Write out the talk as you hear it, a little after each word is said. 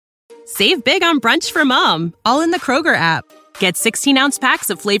Save big on brunch for mom, all in the Kroger app. Get 16-ounce packs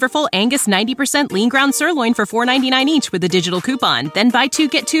of flavorful Angus 90% lean ground sirloin for $4.99 each with a digital coupon. Then buy 2,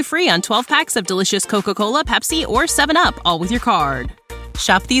 get 2 free on 12 packs of delicious Coca-Cola, Pepsi, or 7-Up, all with your card.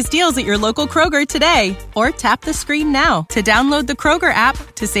 Shop these deals at your local Kroger today, or tap the screen now to download the Kroger app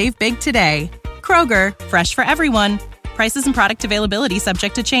to save big today. Kroger, fresh for everyone. Prices and product availability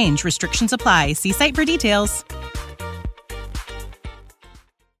subject to change. Restrictions apply. See site for details.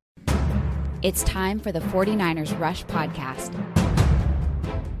 It's time for the 49ers Rush podcast.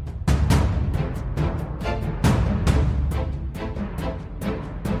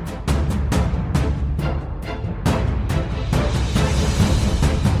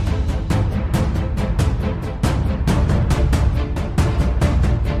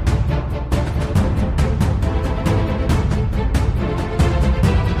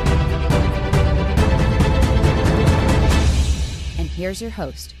 And here's your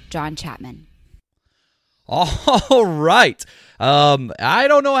host, John Chapman. All right. I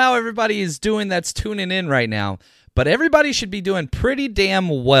don't know how everybody is doing that's tuning in right now, but everybody should be doing pretty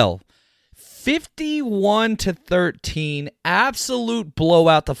damn well. 51-13, absolute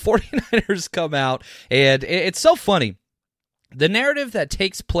blowout. The 49ers come out, and it's so funny. The narrative that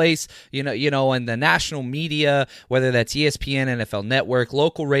takes place, you know, in the national media, whether that's ESPN, NFL Network,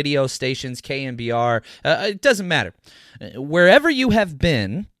 local radio stations, KNBR, it doesn't matter. Wherever you have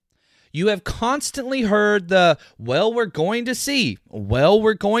been, you have constantly heard the, well, we're going to see. Well,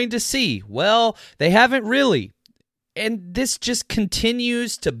 we're going to see. Well, they haven't really. And this just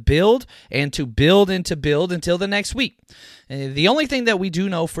continues to build and to build and to build until the next week. The only thing that we do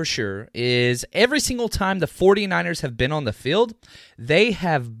know for sure is every single time the 49ers have been on the field, they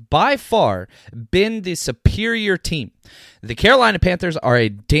have by far been the superior team. The Carolina Panthers are a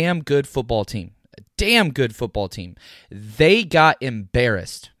damn good football team. A damn good football team. They got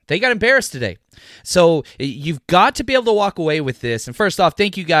embarrassed. They got embarrassed today. So you've got to be able to walk away with this. And first off,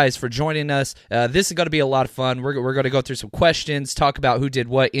 thank you guys for joining us. This is going to be a lot of fun. We're going to go through some questions, talk about who did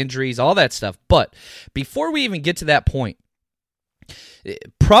what, injuries, all that stuff. But before we even get to that point,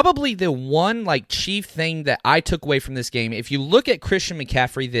 probably the one chief thing that I took away from this game, if you look at Christian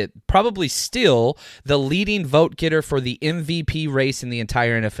McCaffrey, that probably still the leading vote getter for the MVP race in the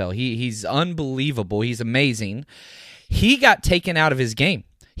entire NFL. He's unbelievable. He's amazing. He got taken out of his game.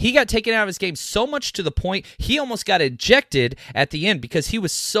 He got taken out of his game so much to the point he almost got ejected at the end because he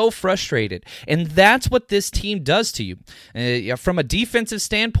was so frustrated. And that's what this team does to you. From a defensive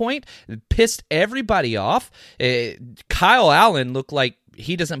standpoint, it pissed everybody off. Kyle Allen looked like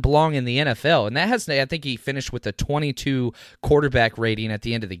he doesn't belong in the NFL. And I think he finished with a 22 quarterback rating at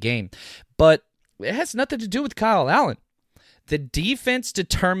the end of the game. But it has nothing to do with Kyle Allen. The defense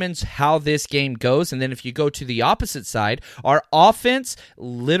determines how this game goes, and then if you go to the opposite side, our offense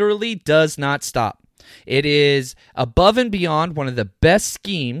literally does not stop. It is above and beyond one of the best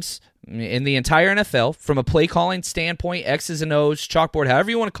schemes in the entire NFL from a play calling standpoint, X's and O's, chalkboard, however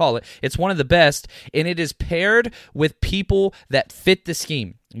you want to call it. It's one of the best, and it is paired with people that fit the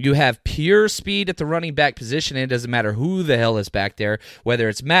scheme. You have pure speed at the running back position, and it doesn't matter who the hell is back there, whether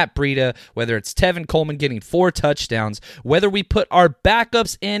it's Matt Breida, whether it's Tevin Coleman getting 4 touchdowns, whether we put our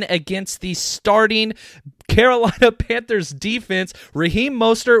backups in against the starting Carolina Panthers defense, Raheem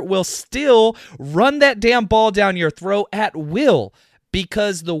Mostert will still run that damn ball down your throat at will,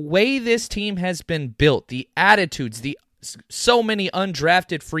 because the way this team has been built, the attitudes, so many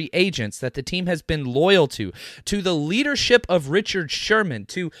undrafted free agents that the team has been loyal to the leadership of Richard Sherman,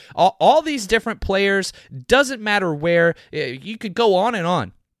 to all these different players, doesn't matter where, you could go on and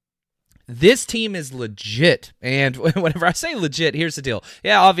on. This team is legit, and whenever I say legit, here's the deal.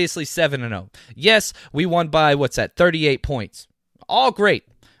 Yeah, obviously 7-0. Yes, we won by, 38 points. All great.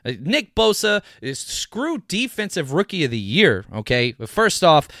 Nick Bosa is screw defensive rookie of the year, okay? First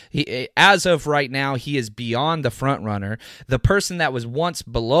off, as of right now, he is beyond the front runner. The person that was once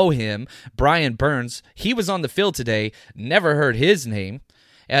below him, Brian Burns, he was on the field today, never heard his name.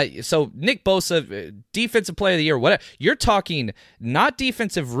 So Nick Bosa, defensive player of the year, whatever. You're talking not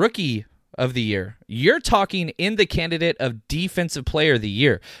defensive rookie of the year. You're talking in the candidate of defensive player of the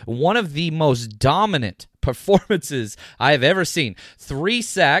year. One of the most dominant performances I have ever seen. 3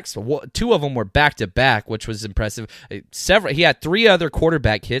 sacks, 2 of them were back-to-back, which was impressive. He had 3 other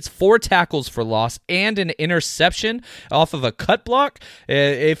quarterback hits, 4 tackles for loss, and an interception off of a cut block.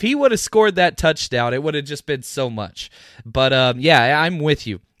 If he would have scored that touchdown, it would have just been so much. But yeah, I'm with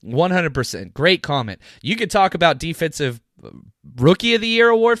you 100%. Great comment. You could talk about defensive Rookie of the Year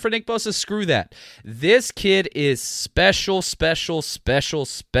award for Nick Bosa? Screw that. This kid is special.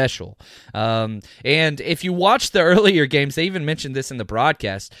 And if you watch the earlier games, they even mentioned this in the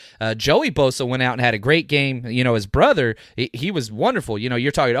broadcast. Joey Bosa went out and had a great game. His brother, he was wonderful.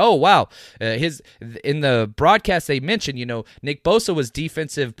 You're talking, oh, wow. In the broadcast, they mentioned, Nick Bosa was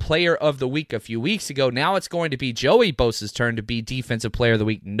Defensive Player of the Week a few weeks ago. Now it's going to be Joey Bosa's turn to be Defensive Player of the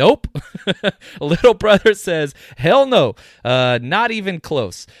Week. Nope. Little brother says, hell no. Not even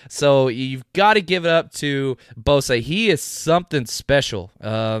close. So you've got to give it up to Bosa. He is something special.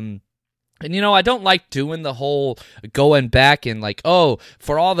 And, I don't like doing the whole going back and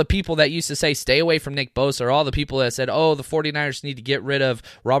for all the people that used to say stay away from Nick Bosa, or all the people that said, the 49ers need to get rid of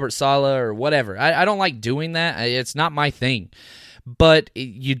Robert Saleh or whatever. I don't like doing that. It's not my thing. But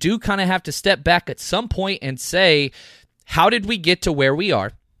you do kind of have to step back at some point and say, how did we get to where we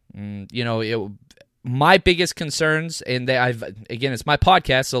are? My biggest concerns, and it's my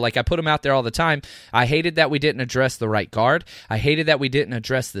podcast, so I put them out there all the time. I hated that we didn't address the right guard. I hated that we didn't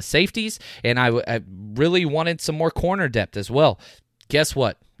address the safeties, and I really wanted some more corner depth as well. Guess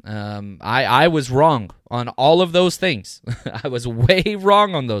what? I was wrong on all of those things. I was way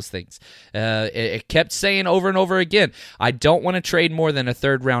wrong on those things. It kept saying over and over again, I don't want to trade more than a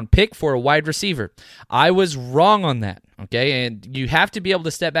third-round pick for a wide receiver. I was wrong on that. Okay, and you have to be able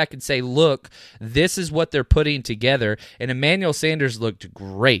to step back and say, look, this is what they're putting together. And Emmanuel Sanders looked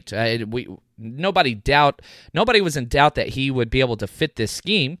great. Nobody was in doubt that he would be able to fit this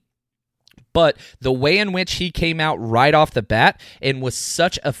scheme. But the way in which he came out right off the bat and was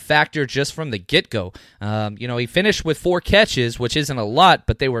such a factor just from the get-go. He finished with 4 catches, which isn't a lot,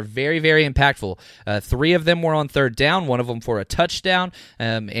 but they were very, very impactful. 3 of them were on third down, 1 of them for a touchdown,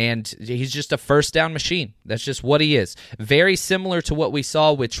 and he's just a first-down machine. That's just what he is. Very similar to what we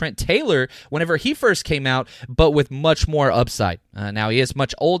saw with Trent Taylor whenever he first came out, but with much more upside. Now, he is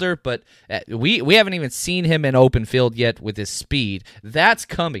much older, but we haven't even seen him in open field yet with his speed. That's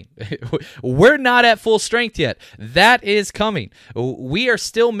coming. We're not at full strength yet. That is coming. We are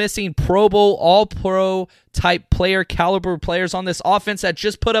still missing Pro Bowl, All-Pro type caliber players on this offense that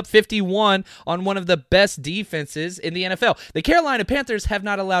just put up 51 on one of the best defenses in the NFL. The Carolina Panthers have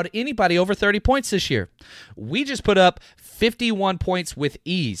not allowed anybody over 30 points this year. We just put up 51 points with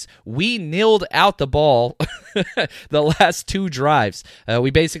ease. We kneeled out the ball the last 2 drives.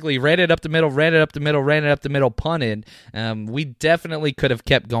 We basically ran it up the middle, punted. We definitely could have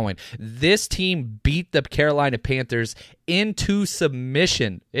kept going. This team beat the Carolina Panthers into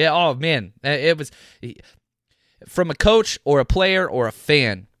submission. It was from a coach or a player or a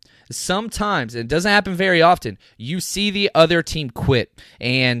fan. Sometimes, it doesn't happen very often, you see the other team quit,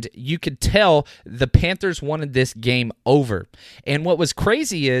 and you could tell the Panthers wanted this game over. And what was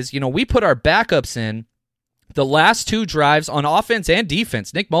crazy is, we put our backups in the last 2 drives on offense and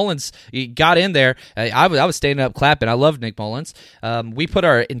defense. Nick Mullins got in there. I was standing up clapping. I love Nick Mullins. We put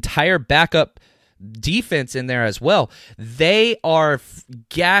our entire backup defense in there as well. They are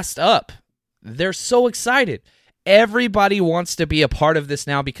gassed up. They're so excited. Everybody wants to be a part of this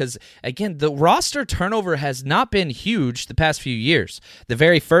now because, again, the roster turnover has not been huge the past few years. The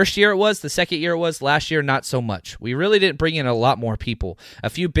very first year it was, the second year it was, last year not so much. We really didn't bring in a lot more people. A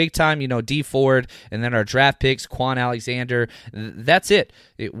few big-time, D Ford, and then our draft picks, Quan Alexander. That's it.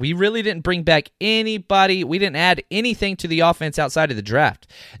 We really didn't bring back anybody. We didn't add anything to the offense outside of the draft.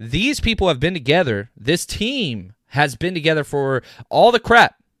 These people have been together. This team has been together for all the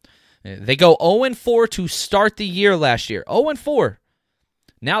crap. They go 0-4 to start the year last year. 0-4.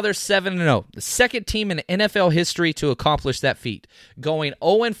 Now they're 7-0. The second team in NFL history to accomplish that feat. Going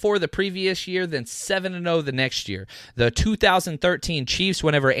 0-4 the previous year, then 7-0 the next year. The 2013 Chiefs,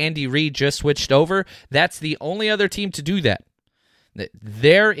 whenever Andy Reid just switched over, that's the only other team to do that.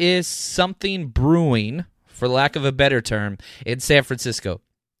 There is something brewing, for lack of a better term, in San Francisco.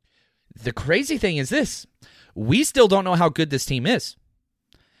 The crazy thing is this. We still don't know how good this team is.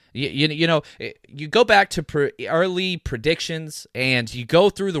 You go back to early predictions and you go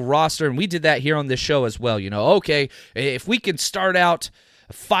through the roster, and we did that here on this show as well. Okay, if we can start out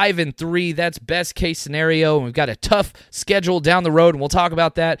 5-3, that's best case scenario, and we've got a tough schedule down the road, and we'll talk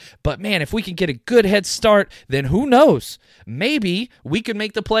about that. But man, if we can get a good head start, then who knows? Maybe we could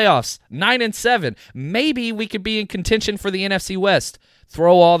make the playoffs 9-7. Maybe we could be in contention for the NFC West.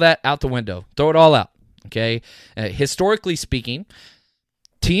 Throw all that out the window. Throw it all out. Okay, historically speaking,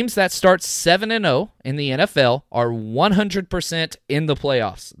 teams that start 7-0 in the NFL are 100% in the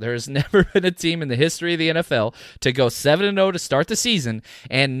playoffs. There has never been a team in the history of the NFL to go 7-0 to start the season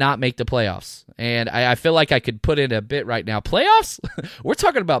and not make the playoffs. And I feel like I could put in a bit right now. Playoffs? We're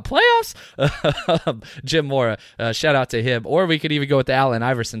talking about playoffs? Jim Mora, shout out to him. Or we could even go with the Allen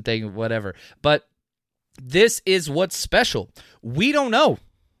Iverson thing, whatever. But this is what's special. We don't know.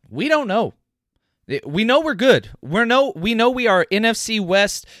 We don't know. We know we're good. We know we are NFC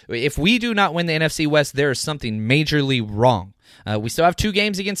West. If we do not win the NFC West, there is something majorly wrong. We still have 2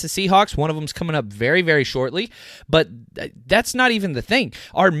 games against the Seahawks. One of them's coming up very, very shortly. But that's not even the thing.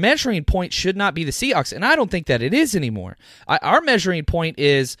 Our measuring point should not be the Seahawks, and I don't think that it is anymore. Our measuring point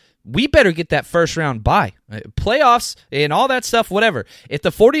is we better get that first-round bye. Playoffs and all that stuff, whatever. If the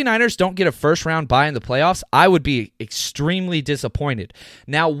 49ers don't get a first-round bye in the playoffs, I would be extremely disappointed.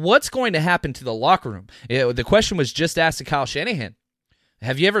 Now, what's going to happen to the locker room? The question was just asked to Kyle Shanahan.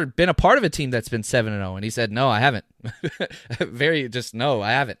 Have you ever been a part of a team that's been 7-0? And he said, no, I haven't. No,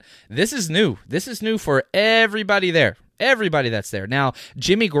 I haven't. This is new. This is new for everybody there. Everybody that's there. Now,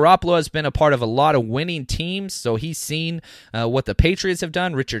 Jimmy Garoppolo has been a part of a lot of winning teams, so he's seen what the Patriots have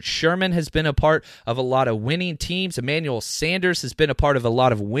done. Richard Sherman has been a part of a lot of winning teams. Emmanuel Sanders has been a part of a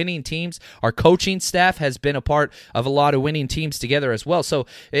lot of winning teams. Our coaching staff has been a part of a lot of winning teams together as well. So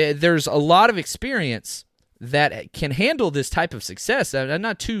there's a lot of experience that can handle this type of success. I'm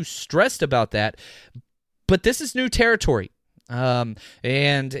not too stressed about that, but this is new territory.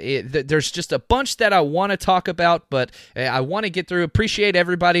 There's just a bunch that I want to talk about, but I want to get through. Appreciate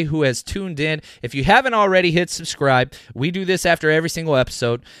everybody who has tuned in. If you haven't already, hit subscribe. We do this after every single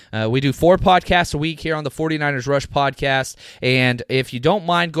episode. We do 4 podcasts a week here on the 49ers Rush podcast, and if you don't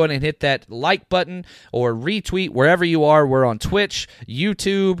mind, go ahead and hit that like button or retweet wherever you are. We're on Twitch,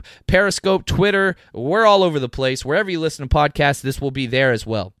 YouTube, Periscope, Twitter. We're all over the place. Wherever you listen to podcasts, this will be there as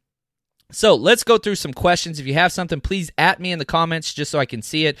well. So let's go through some questions. If you have something, please at me in the comments just so I can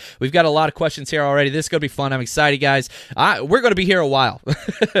see it. We've got a lot of questions here already. This is going to be fun. I'm excited, guys. We're going to be here a while.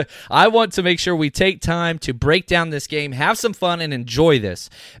 I want to make sure we take time to break down this game, have some fun, and enjoy this.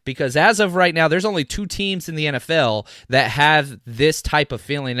 Because as of right now, there's only 2 teams in the NFL that have this type of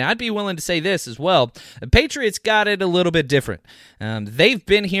feeling. And I'd be willing to say this as well. The Patriots got it a little bit different. They've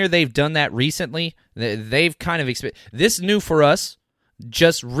been here. They've done that recently. They've kind of this is new for us.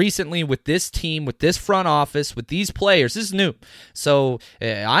 Just recently with this team, with this front office, with these players. This is new. So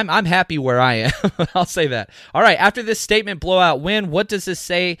I'm happy where I am. I'll say that. All right, after this statement blowout win, what does this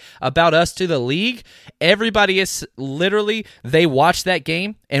say about us to the league? Everybody is literally, they watched that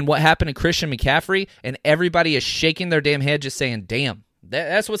game and what happened to Christian McCaffrey, and everybody is shaking their damn head just saying, damn.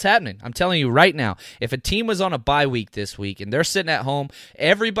 That's what's happening. I'm telling you right now, if a team was on a bye week this week and they're sitting at home,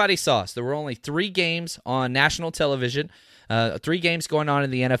 everybody saw us. There were only 3 games on national television. 3 games going on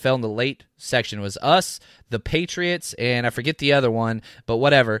in the NFL in the late section. It was us, the Patriots, and I forget the other one, but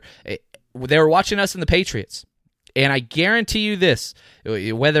whatever. They were watching us and the Patriots. And I guarantee you this,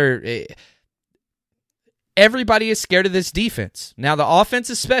 whether everybody is scared of this defense. Now, the offense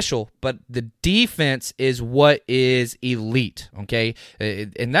is special, but the defense is what is elite, okay?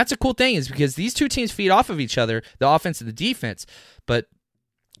 And that's a cool thing is because these 2 teams feed off of each other, the offense and the defense, but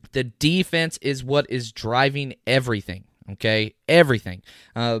the defense is what is driving everything. Okay, everything.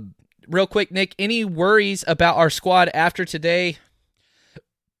 Real quick, Nick, any worries about our squad after today?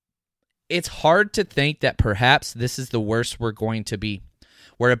 It's hard to think that perhaps this is the worst we're going to be.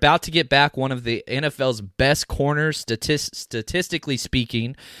 We're about to get back one of the NFL's best corners, statistically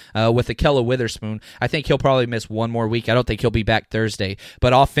speaking, with Ahkello Witherspoon. I think he'll probably miss 1 more week. I don't think he'll be back Thursday.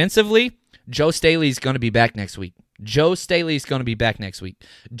 But offensively, Joe Staley's going to be back next week. Joe Staley is going to be back next week.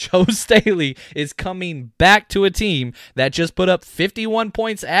 Joe Staley is coming back to a team that just put up 51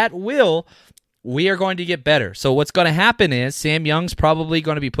 points at will. We are going to get better. So what's going to happen is Sam Young's probably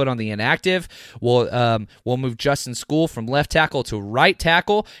going to be put on the inactive. We'll move Justin Skule from left tackle to right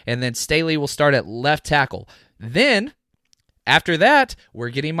tackle, and then Staley will start at left tackle. Then, after that, we're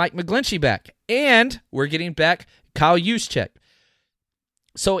getting Mike McGlinchey back, and we're getting back Kyle Juszczyk.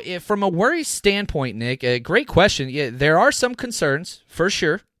 So from a worry standpoint, Nick, a great question. Yeah, there are some concerns, for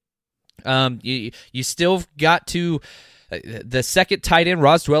sure. You still got to the second tight end,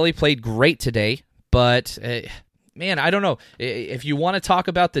 Ross Dwelley, played great today, but man, I don't know. If you want to talk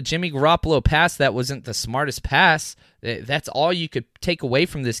about the Jimmy Garoppolo pass, that wasn't the smartest pass. That's all you could take away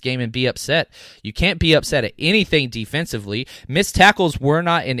from this game and be upset. You can't be upset at anything defensively. Missed tackles were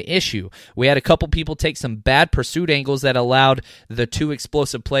not an issue. We had a couple people take some bad pursuit angles that allowed the 2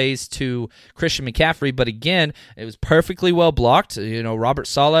 explosive plays to Christian McCaffrey, but again, it was perfectly well blocked. Robert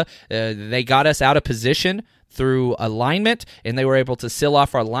Saleh, they got us out of position. through alignment, and they were able to seal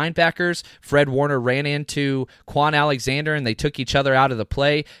off our linebackers. Fred Warner ran into Quan Alexander, and they took each other out of the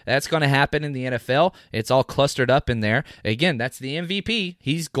play. That's going to happen in the NFL. It's all clustered up in there. Again, that's the MVP.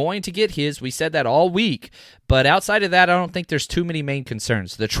 He's going to get his. We said that all week. But outside of that, I don't think there's too many main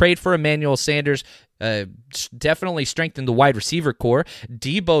concerns. The trade for Emmanuel Sanders definitely strengthened the wide receiver core.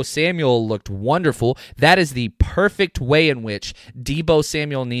 Deebo Samuel looked wonderful. That is the perfect way in which Deebo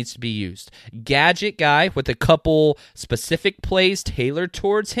Samuel needs to be used. Gadget guy with a couple specific plays tailored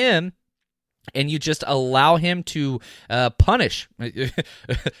towards him, and you just allow him to punish.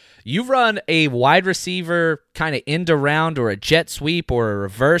 You run a wide receiver kind of end around or a jet sweep or a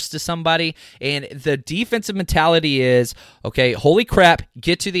reverse to somebody, and the defensive mentality is, okay, holy crap,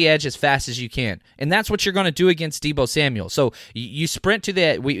 get to the edge as fast as you can. And that's what you're going to do against Deebo Samuel. So you sprint to the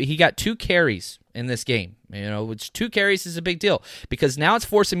edge. He got 2 carries in this game, which 2 carries is a big deal because now it's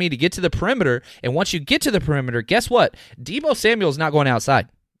forcing me to get to the perimeter, and once you get to the perimeter, guess what? Deebo Samuel's not going outside.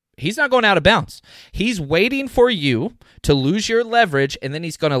 He's not going out of bounds. He's waiting for you to lose your leverage, and then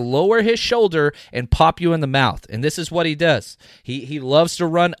he's going to lower his shoulder and pop you in the mouth. And this is what he does. He loves to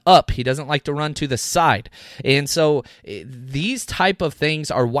run up. He doesn't like to run to the side. And so these type of things,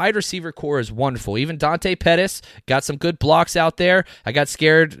 our wide receiver core is wonderful. Even Dante Pettis got some good blocks out there. I got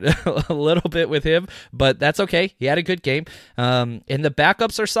scared a little bit with him, but that's okay. He had a good game. And the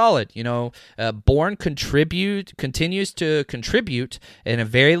backups are solid. Bourne continues to contribute in a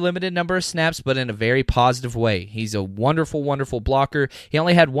very limited number of snaps, but in a very positive way. He's a wonderful, wonderful blocker. He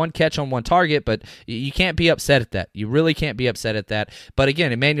only had 1 catch on 1 target, but you can't be upset at that. You really can't be upset at that. But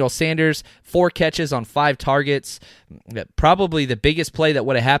again, Emmanuel Sanders, 4 catches on 5 targets. Probably the biggest play that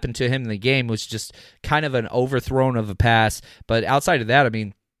would have happened to him in the game was just kind of an overthrown of a pass. But outside of that, I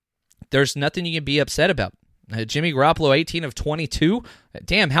mean, there's nothing you can be upset about. Jimmy Garoppolo, 18 of 22.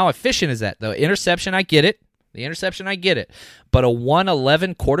 Damn, how efficient is that? The interception, I get it. But a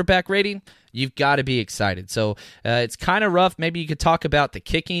 111 quarterback rating, you've got to be excited. So it's kind of rough. Maybe you could talk about the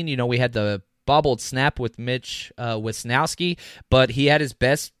kicking. We had the bobbled snap with Mitch Wisnowski, but he had his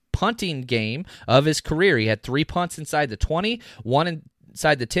best punting game of his career. He had 3 punts inside the 20, 1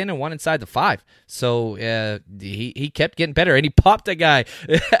 inside the 10, and 1 inside the 5. So he kept getting better, and he popped a guy.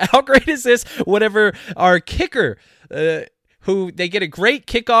 How great is this? Whenever our kicker... who they get a great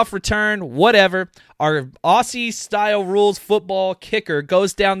kickoff return, whatever. Our Aussie-style rules football kicker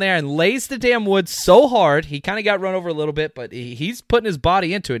goes down there and lays the damn wood so hard. He kind of got run over a little bit, but he's putting his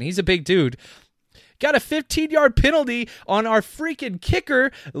body into it, and he's a big dude. Got a 15-yard penalty on our freaking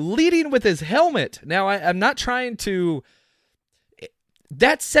kicker leading with his helmet. Now, I'm not trying to...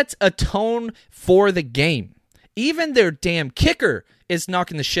 That sets a tone for the game. Even their damn kicker is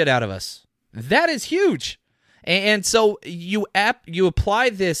knocking the shit out of us. That is huge. And so you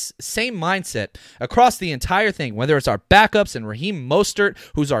apply this same mindset across the entire thing, whether it's our backups and Raheem Mostert,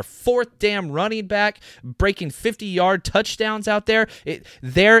 who's our 4th damn running back, breaking 50-yard touchdowns out there.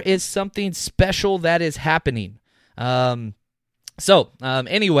 There is something special that is happening. Anyway,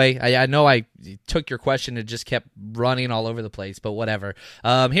 I know I took your question and just kept running all over the place, but whatever.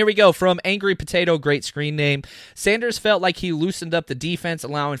 Here we go. From Angry Potato, great screen name. Sanders felt like he loosened up the defense,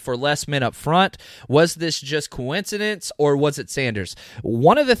 allowing for less men up front. Was this just coincidence, or was it Sanders?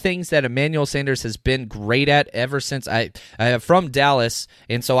 One of the things that Emmanuel Sanders has been great at ever since I am from Dallas,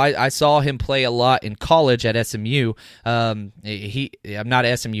 and so I saw him play a lot in college at SMU. I'm not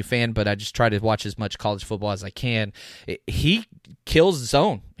an SMU fan, but I just try to watch as much college football as I can. He kills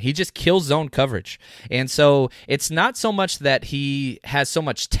zone. He just kills zone coverage. And so it's not so much that he has so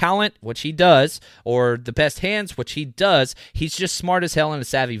much talent, which he does, or the best hands, which he does. He's just smart as hell and a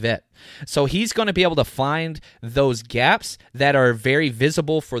savvy vet. So he's going to be able to find those gaps that are very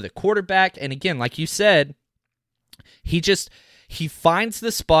visible for the quarterback. And again, like you said, he finds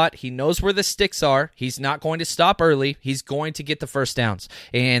the spot. He knows where the sticks are. He's not going to stop early. He's going to get the first downs.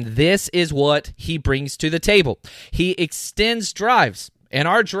 And this is what he brings to the table. He extends drives. And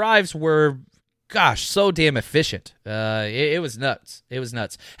our drives were, so damn efficient. It was nuts. It was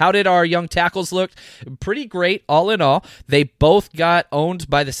nuts. How did our young tackles look? Pretty great, all in all. They both got owned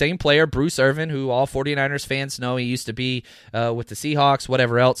by the same player, Bruce Irvin, who all 49ers fans know. He used to be with the Seahawks,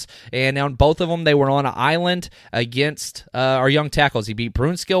 whatever else. And on both of them, they were on an island against our young tackles. He beat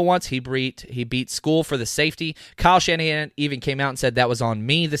Brunskill once. He beat School for the safety. Kyle Shanahan even came out and said that was on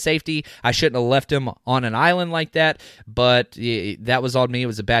me, the safety. I shouldn't have left him on an island like that, but that was on me. It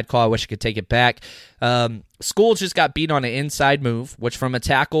was a bad call. I wish I could take it back. School just got beat on an inside move, which from a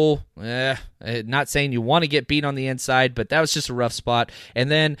tackle, not saying you want to get beat on the inside, but that was just a rough spot. And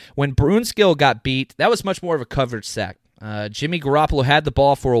then when Brunskill got beat, that was much more of a coverage sack. Jimmy Garoppolo had the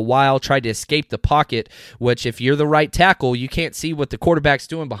ball for a while, tried to escape the pocket, which if you're the right tackle, you can't see what the quarterback's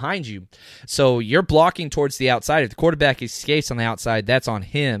doing behind you. So you're blocking towards the outside. If the quarterback escapes on the outside, that's on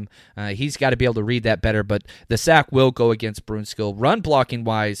him. He's got to be able to read that better, but the sack will go against Brunskill. Run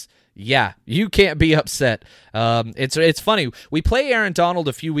blocking-wise, yeah, you can't be upset. It's funny. We play Aaron Donald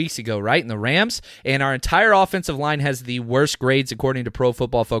a few weeks ago, right, in the Rams, and our entire offensive line has the worst grades according to Pro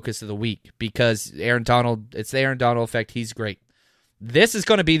Football Focus of the week because Aaron Donald, it's the Aaron Donald effect. He's great. This is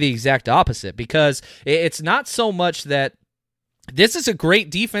going to be the exact opposite because it's not so much that this is a great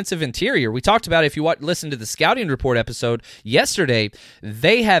defensive interior. We talked about, if you listen to the scouting report episode yesterday,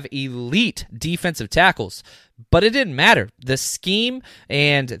 they have elite defensive tackles. But it didn't matter. The scheme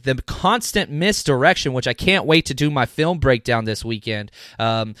and the constant misdirection, which I can't wait to do my film breakdown this weekend.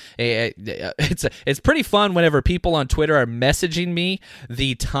 It's pretty fun whenever people on Twitter are messaging me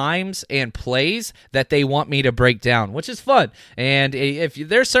the times and plays that they want me to break down, which is fun. And if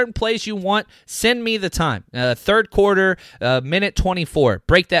there's certain plays you want, send me the time. Third quarter, minute 24.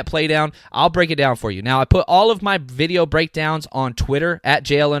 Break that play down. I'll break it down for you. Now, I put all of my video breakdowns on Twitter at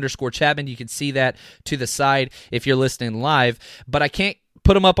JL_Chapman. You can see that to the side if you're listening live, but I can't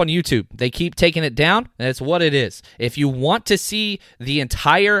put them up on YouTube. They keep taking it down. That's what it is. If you want to see the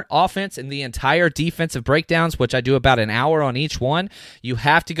entire offense and the entire defensive breakdowns, which I do about an hour on each one, you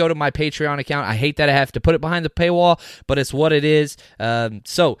have to go to my Patreon account. I hate that I have to put it behind the paywall, but it's what it is.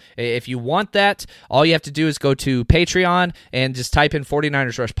 So if you want that, all you have to do is go to Patreon and just type in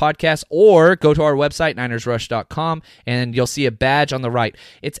 49ers Rush Podcast, or go to our website, ninersrush.com, and you'll see a badge on the right.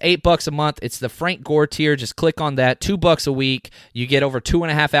 It's $8 a month. It's the Frank Gore tier. Just click on that. $2 a week. You get over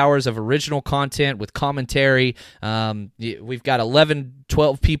 2.5 hours of original content with commentary. We've got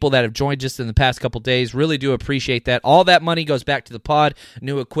 12 people that have joined just in the past couple days. Really do appreciate that. All that money goes back to the pod,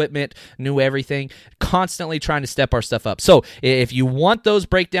 new equipment, new everything, constantly trying to step our stuff up. So if you want those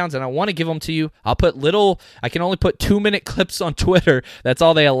breakdowns and I want to give them to you, I can only put 2-minute clips on Twitter. That's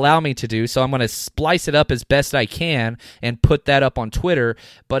all they allow me to do. So I'm going to splice it up as best I can and put that up on Twitter.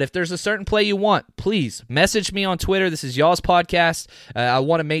 But if there's a certain play you want, please message me on Twitter. This is y'all's podcast. I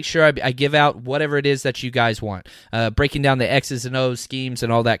want to make sure I give out whatever it is that you guys want. Breaking down the X's and O's, schemes,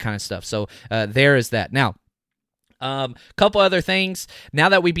 and all that kind of stuff. So there is that. Now, couple other things. Now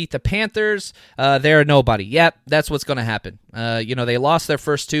that we beat the Panthers, they're nobody. Yep, that's what's going to happen. They lost their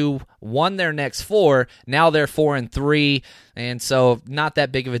first 2, won their next 4. Now they're 4-3, and so not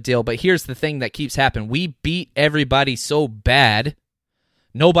that big of a deal. But here's the thing that keeps happening. We beat everybody so bad,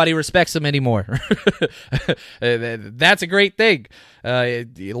 nobody respects them anymore. That's a great thing.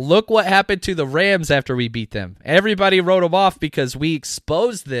 Look what happened to the Rams after we beat them. Everybody wrote them off because we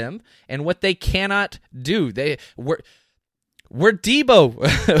exposed them and what they cannot do. We're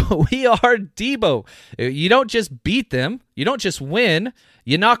Debo. We are Debo. You don't just beat them. You don't just win.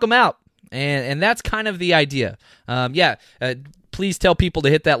 You knock them out. And that's kind of the idea. Please tell people to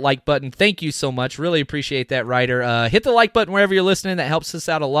hit that like button. Thank you so much. Really appreciate that, Ryder. Hit the like button wherever you're listening. That helps us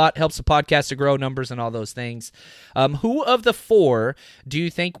out a lot. Helps the podcast to grow, numbers, and all those things. Who of the 4 do you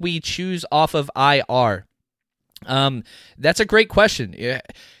think we choose off of IR? That's a great question.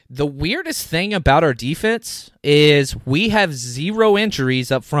 The weirdest thing about our defense is we have 0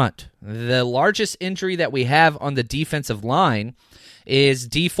 injuries up front. The largest injury that we have on the defensive line is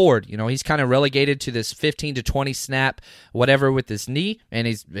D Ford. He's kind of relegated to this 15 to 20 snap, whatever, with his knee, and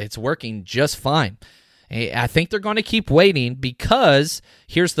it's working just fine. I think they're going to keep waiting because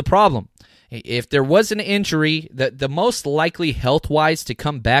here's the problem. If there was an injury, the most likely health-wise to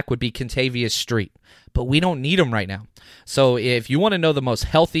come back would be Kentavious Street, but we don't need him right now. So if you want to know the most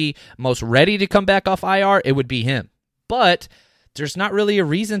healthy, most ready to come back off IR, it would be him. But there's not really a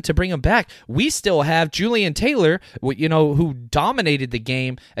reason to bring him back. We still have Julian Taylor, who dominated the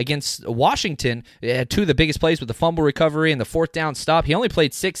game against Washington. Had 2 of the biggest plays with the fumble recovery and the 4th down stop. He only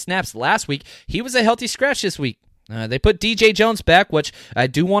played 6 snaps last week. He was a healthy scratch this week. They put DJ Jones back, which I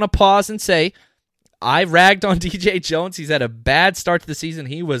do want to pause and say, I ragged on DJ Jones. He's had a bad start to the season.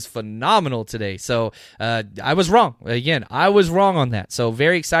 He was phenomenal today. So I was wrong. Again, I was wrong on that. So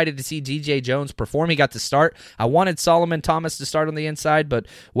very excited to see DJ Jones perform. He got to start. I wanted Solomon Thomas to start on the inside, but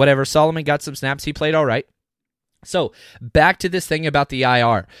whatever. Solomon got some snaps. He played all right. So back to this thing about the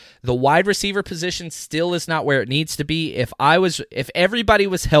IR. The wide receiver position still is not where it needs to be. If everybody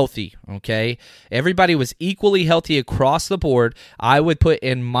was healthy, okay, everybody was equally healthy across the board, I would put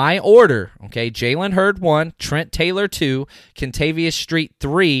in my order, okay, Jalen Hurd 1, Trent Taylor 2, Kentavious Street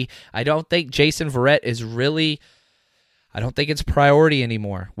 3. I don't think Jason Verrett is really, I don't think it's priority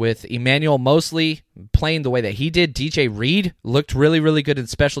anymore with Emmanuel Mosley playing the way that he did. DJ Reed looked really, really good in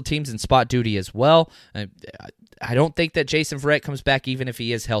special teams and spot duty as well. I don't think that Jason Verrett comes back even if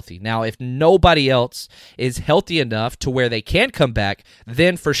he is healthy. Now, if nobody else is healthy enough to where they can come back,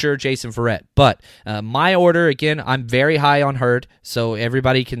 then for sure Jason Verrett. But my order, again, I'm very high on Hurd, so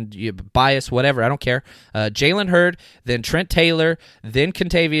everybody can bias, whatever, I don't care. Jalen Hurd, then Trent Taylor, then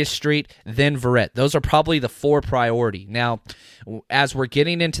Kentavious Street, then Verrett. Those are probably the 4 priority. Now, as we're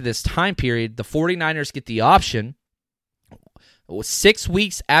getting into this time period, the 49ers get the option 6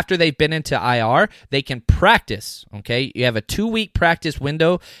 weeks after they've been into IR, they can practice, okay? You have a 2-week practice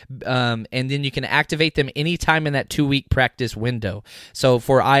window, and then you can activate them anytime in that 2-week practice window. So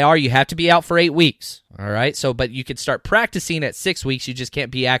for IR, you have to be out for 8 weeks, all right? So, but you can start practicing at 6 weeks. You just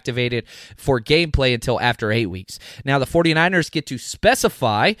can't be activated for gameplay until after 8 weeks. Now, the 49ers get to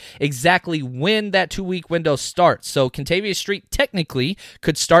specify exactly when that 2-week window starts. So Kentavious Street technically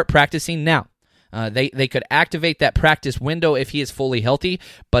could start practicing now. They could activate that practice window if he is fully healthy,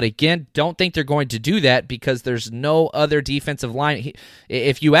 but again, don't think they're going to do that because there's no other defensive line.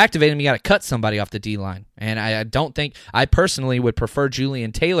 If you activate him, you got to cut somebody off the D-line, and I don't think – I personally would prefer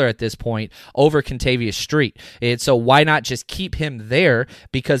Julian Taylor at this point over Kentavious Street. And so why not just keep him there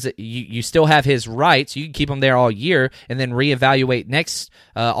because you still have his rights. You can keep him there all year and then reevaluate next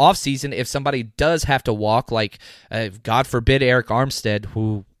offseason if somebody does have to walk, like God forbid Eric Armstead,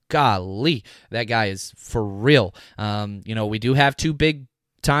 who – golly, that guy is for real. We do have 2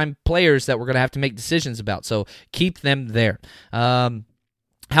 big-time players that we're going to have to make decisions about, so keep them there. How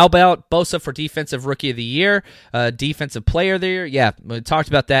about Bosa for Defensive Rookie of the Year, Defensive Player of the Year? Yeah, we talked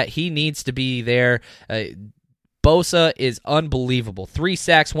about that. He needs to be there. Bosa is unbelievable. 3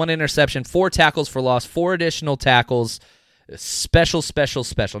 sacks, 1 interception, 4 tackles for loss, 4 additional tackles. Special.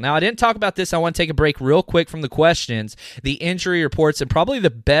 Now, I didn't talk about this. I want to take a break real quick from the questions. The injury reports, and probably the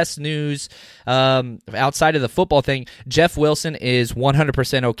best news outside of the football thing, Jeff Wilson is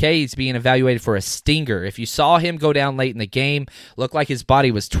 100% okay. He's being evaluated for a stinger. If you saw him go down late in the game, looked like his body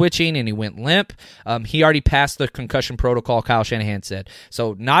was twitching and he went limp. He already passed the concussion protocol, Kyle Shanahan said.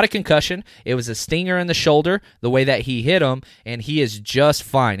 So not a concussion. It was a stinger in the shoulder, the way that he hit him, and he is just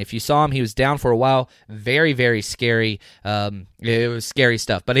fine. If you saw him, he was down for a while. Very, very scary. It was scary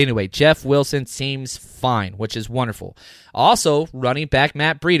stuff. But anyway, Jeff Wilson seems fine, which is wonderful. Also, running back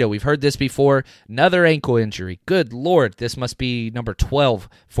Matt Breida. We've heard this before. Another ankle injury. Good Lord, this must be number 12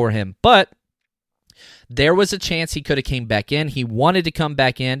 for him. But there was a chance he could have came back in. He wanted to come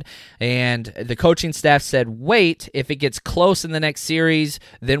back in, and the coaching staff said, wait, if it gets close in the next series,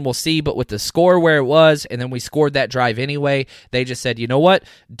 then we'll see. But with the score where it was, and then we scored that drive anyway, they just said, you know what?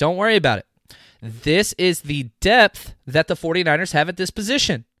 Don't worry about it. This is the depth that the 49ers have at this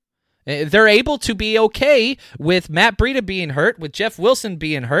position. They're able to be okay with Matt Breida being hurt, with Jeff Wilson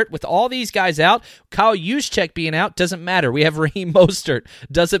being hurt, with all these guys out. Kyle Juszczyk being out, doesn't matter. We have Raheem Mostert.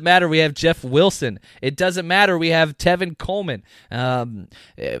 Doesn't matter. We have Jeff Wilson. It doesn't matter. We have Tevin Coleman.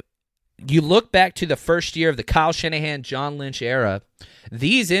 You look back to the first year of the Kyle Shanahan, John Lynch era,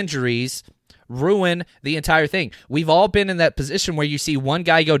 these injuries ruin the entire thing. We've all been in that position where you see one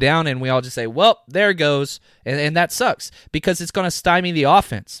guy go down and we all just say, well, there goes, and that sucks because it's going to stymie the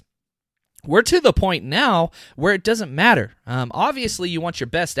offense. We're to the point now where it doesn't matter. Obviously, you want your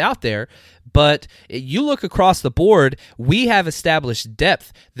best out there, but you look across the board, we have established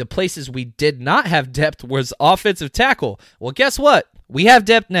depth. The places we did not have depth was offensive tackle. Well, guess what? We have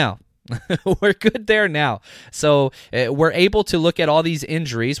depth now. We're good there now. So we're able to look at all these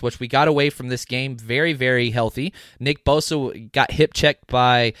injuries, which we got away from this game very, very healthy. Nick Bosa got hip checked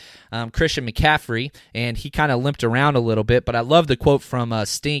by Christian McCaffrey, and he kind of limped around a little bit. But I love the quote from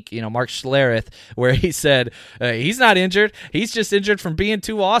Stink, Mark Schlereth, where he said, he's not injured. He's just injured from being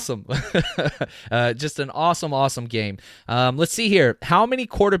too awesome. Just an awesome, awesome game. Let's see here. How many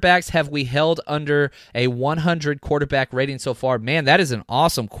quarterbacks have we held under a 100 quarterback rating so far? Man, that is an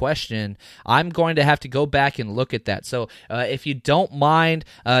awesome question. I'm going to have to go back and look at that. So if you don't mind,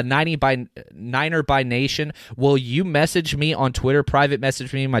 Niner by Nation, will you message me on Twitter, private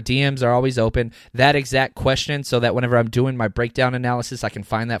message me? My DMs are always open. That exact question so that whenever I'm doing my breakdown analysis, I can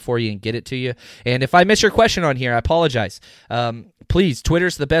find that for you and get it to you. And if I miss your question on here, I apologize. Please,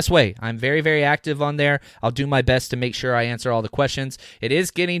 Twitter's the best way. I'm very, very active on there. I'll do my best to make sure I answer all the questions. It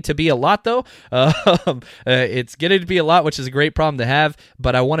is getting to be a lot, though. It's getting to be a lot, which is a great problem to have,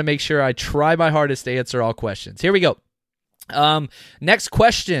 but I want to make sure I try my hardest to answer all questions. Here we go. Next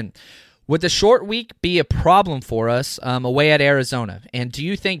question. Would the short week be a problem for us away at Arizona? And do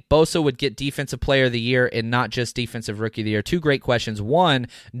you think Bosa would get Defensive Player of the Year and not just Defensive Rookie of the Year? 2 great questions. 1,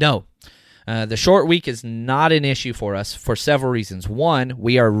 no. The short week is not an issue for us for several reasons. 1,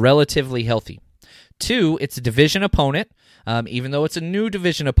 we are relatively healthy. 2, it's a division opponent. Even though it's a new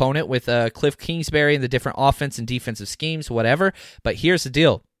division opponent with Cliff Kingsbury and the different offense and defensive schemes, whatever. But here's the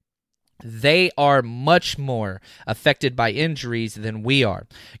deal. They are much more affected by injuries than we are.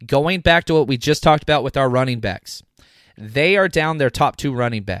 Going back to what we just talked about with our running backs, they are down their top 2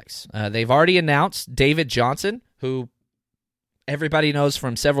 running backs. They've already announced David Johnson, who everybody knows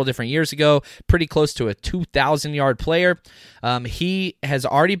from several different years ago, pretty close to a 2,000-yard player. He has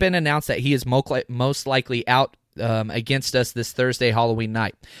already been announced that he is most likely out against us this Thursday, Halloween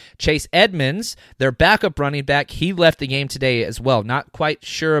night. Chase Edmonds, their backup running back, he left the game today as well. Not quite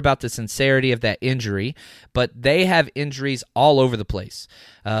sure about the sincerity of that injury, but they have injuries all over the place.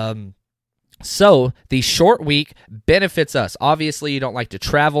 So the short week benefits us. Obviously, you don't like to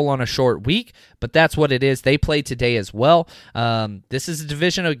travel on a short week, but that's what it is. They play today as well. This is a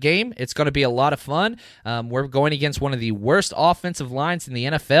divisional game. It's going to be a lot of fun. We're going against one of the worst offensive lines in the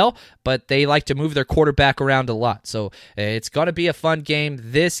NFL, but they like to move their quarterback around a lot. So it's going to be a fun game.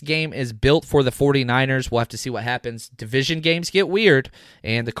 This game is built for the 49ers. We'll have to see what happens. Division games get weird,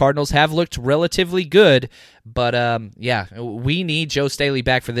 and the Cardinals have looked relatively good, but we need Joe Staley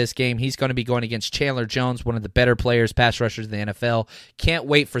back for this game. He's going to be going against Chandler Jones, one of the better players, pass rushers in the NFL. Can't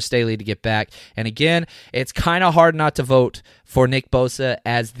wait for Staley to get back. And again, it's kind of hard not to vote for Nick Bosa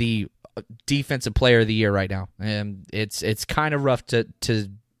as the defensive player of the year right now. And it's kind of rough to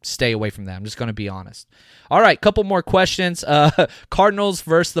stay away from that. I'm just going to be honest. All right, couple more questions. Cardinals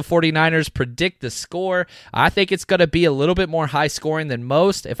versus the 49ers. Predict the score. I think it's going to be a little bit more high scoring than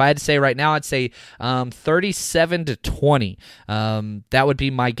most. If I had to say right now, I'd say 37-20. That would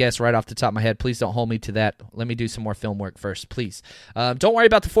be my guess right off the top of my head. Please don't hold me to that. Let me do some more film work first, please. Don't worry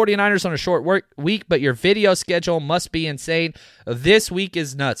about the 49ers on a short week, but your video schedule must be insane. This week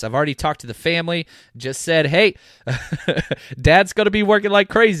is nuts. I've already talked to the family. Just said, hey, Dad's going to be working like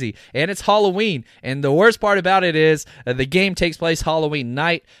crazy, and it's Halloween. And the worst part about it is the game takes place Halloween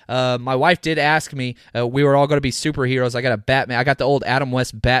night. My wife did ask me, we were all going to be superheroes. I got a Batman. I got the old Adam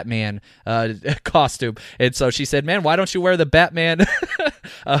West Batman costume. And so she said, man, why don't you wear the Batman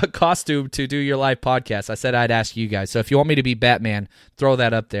costume to do your live podcast? I said I'd ask you guys. So if you want me to be Batman, throw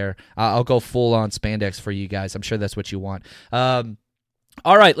that up there. I'll go full on spandex for you guys. I'm sure that's what you want.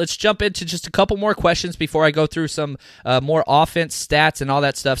 All right, let's jump into just a couple more questions before I go through some more offense stats and all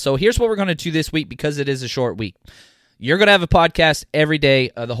that stuff. So here's what we're going to do this week because it is a short week. You're going to have a podcast every day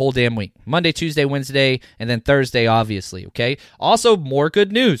the whole damn week. Monday, Tuesday, Wednesday, and then Thursday, obviously, okay? Also, more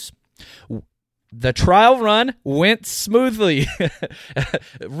good news. The trial run went smoothly,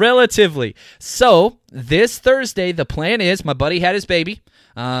 relatively. So this Thursday, the plan is, my buddy had his baby.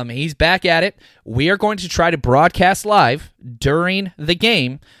 He's back at it. We are going to try to broadcast live during the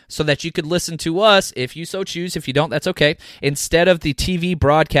game so that you could listen to us if you so choose. If you don't, that's okay. Instead of the TV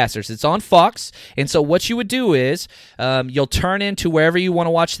broadcasters, it's on Fox. And so what you would do is you'll turn into wherever you want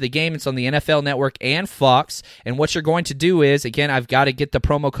to watch the game. It's on the NFL Network and Fox. And what you're going to do is, again, I've got to get the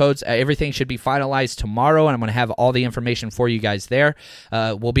promo codes. Everything should be finalized tomorrow, and I'm going to have all the information for you guys there.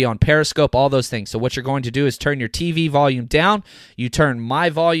 We'll be on Periscope, all those things. So what you're going to do is turn your TV volume down. You turn my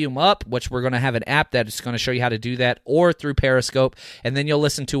volume up, which we're going to have an app that is going to show you how to do that, or through Periscope, and then you'll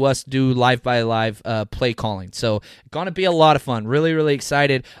listen to us do live-by-live play calling. So going to be a lot of fun. Really, really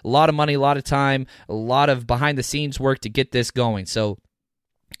excited. A lot of money, a lot of time, a lot of behind-the-scenes work to get this going. So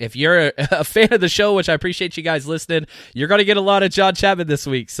if you're a fan of the show, which I appreciate you guys listening, you're going to get a lot of John Chapman this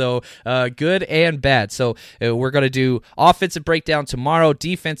week. So good and bad. So we're going to do offensive breakdown tomorrow,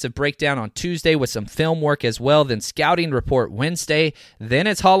 defensive breakdown on Tuesday with some film work as well, then scouting report Wednesday. Then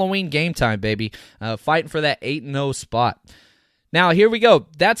it's Halloween game time, baby. Fighting for that 8-0 spot. Now, here we go.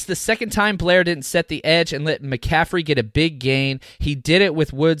 That's the second time Blair didn't set the edge and let McCaffrey get a big gain. He did it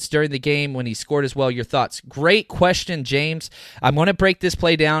with Woods during the game when he scored as well. Your thoughts? Great question, James. I'm going to break this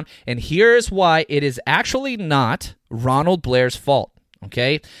play down, and here's why it is actually not Ronald Blair's fault,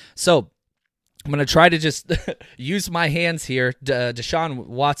 okay? So I'm going to try to just use my hands here, Deshaun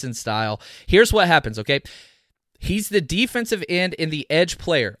Watson style. Here's what happens, okay? He's the defensive end and the edge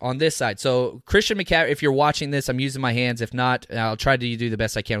player on this side. So Christian McCaffrey, if you're watching this, I'm using my hands. If not, I'll try to do the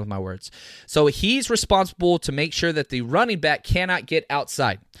best I can with my words. So he's responsible to make sure that the running back cannot get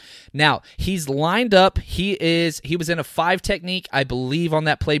outside. Now, he's lined up. He was in a 5 technique, I believe, on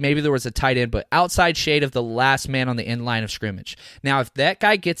that play. Maybe there was a tight end, but outside shade of the last man on the end line of scrimmage. Now, if that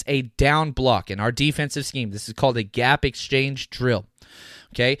guy gets a down block in our defensive scheme, this is called a gap exchange drill.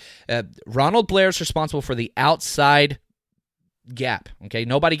 Okay, Ronald Blair is responsible for the outside gap. Okay,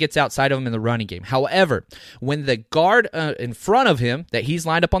 nobody gets outside of him in the running game. However, when the guard in front of him that he's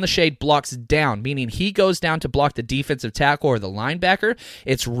lined up on the shade blocks down, meaning he goes down to block the defensive tackle or the linebacker,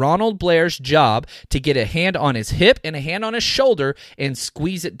 it's Ronald Blair's job to get a hand on his hip and a hand on his shoulder and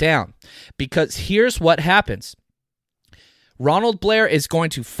squeeze it down. Because here's what happens. Ronald Blair is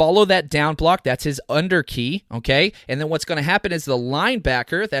going to follow that down block. That's his under key, okay? And then what's going to happen is the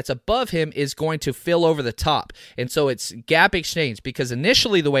linebacker that's above him is going to fill over the top. And so it's gap exchange, because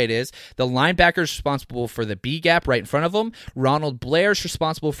initially the way it is, the linebacker is responsible for the B gap right in front of him. Ronald Blair is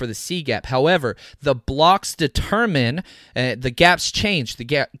responsible for the C gap. However, the blocks determine the gaps change.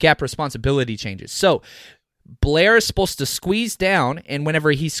 The gap responsibility changes. So Blair is supposed to squeeze down, and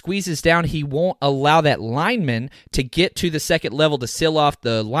whenever he squeezes down, he won't allow that lineman to get to the second level to seal off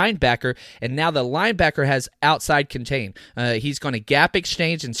the linebacker, and now the linebacker has outside contain. He's going to gap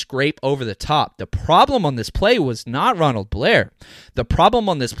exchange and scrape over the top. The problem on this play was not Ronald Blair. The problem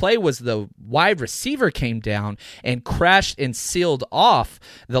on this play was the wide receiver came down and crashed and sealed off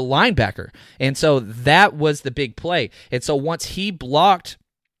the linebacker, and so that was the big play. And so once he blocked,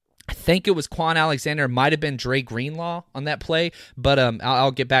 I think it was Quan Alexander, might have been Dre Greenlaw on that play, but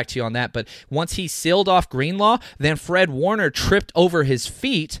I'll get back to you on that. But once he sealed off Greenlaw, then Fred Warner tripped over his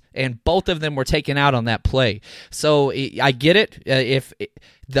feet, and both of them were taken out on that play. So I get it. If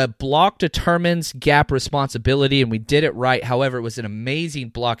the block determines gap responsibility, and we did it right. However, it was an amazing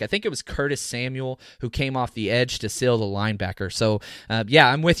block. I think it was Curtis Samuel who came off the edge to seal the linebacker. So, yeah,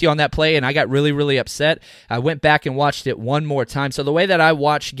 I'm with you on that play, and I got really, really upset. I went back and watched it one more time. So the way that I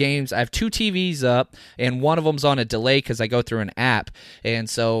watch games, I have two TVs up, and one of them's on a delay because I go through an app. And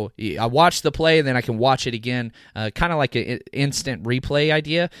so I watch the play, and then I can watch it again, kind of like an instant replay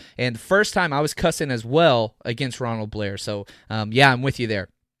idea. And the first time I was cussing as well against Ronald Blair. So, yeah, I'm with you there.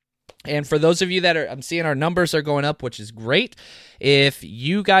 And for those of you that I'm seeing our numbers are going up, which is great. If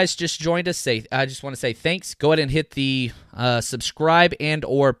you guys just joined us, I just want to say thanks. Go ahead and hit the subscribe and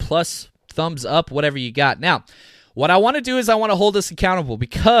or plus thumbs up, whatever you got. Now, what I want to do is I want to hold us accountable,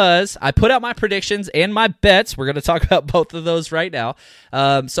 because I put out my predictions and my bets. We're going to talk about both of those right now.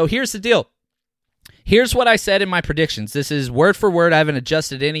 So here's the deal. Here's what I said in my predictions. This is word for word. I haven't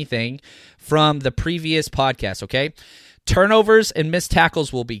adjusted anything from the previous podcast, okay? Turnovers and missed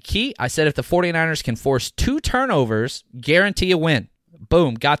tackles will be key. I said if the 49ers can force 2 turnovers, guarantee a win.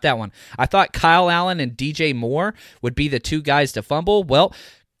 Boom, got that one. I thought Kyle Allen and DJ Moore would be the 2 guys to fumble. Well,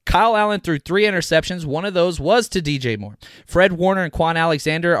 Kyle Allen threw 3 interceptions. One of those was to DJ Moore. Fred Warner and Quan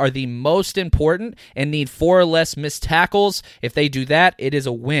Alexander are the most important and need 4 or less missed tackles. If they do that, it is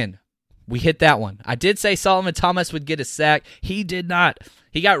a win. We hit that one. I did say Solomon Thomas would get a sack. He did not.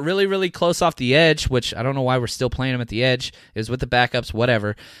 He got really, really close off the edge, which I don't know why we're still playing him at the edge. It was with the backups,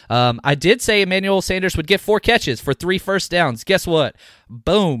 whatever. I did say Emmanuel Sanders would get 4 catches for 3 first downs. Guess what?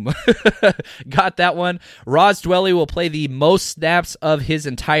 Boom. Got that one. Ross Dwelley will play the most snaps of his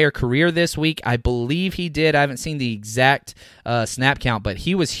entire career this week. I believe he did. I haven't seen the exact snap count, but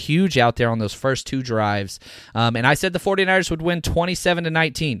he was huge out there on those first 2 drives. And I said the 49ers would win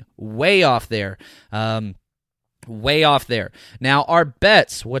 27-19. Way off there. Way off there. Now, our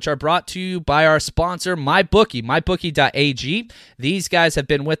bets, which are brought to you by our sponsor, MyBookie, mybookie.ag. These guys have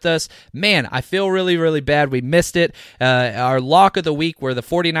been with us. Man, I feel really, really bad. We missed it. Our lock of the week where the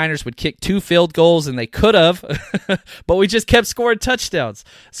 49ers would kick 2 field goals, and they could have, but we just kept scoring touchdowns.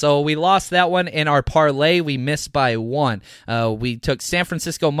 So we lost that one. In our parlay, we missed by 1. We took San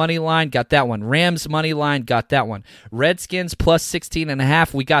Francisco money line, got that one. Rams money line, got that one. Redskins plus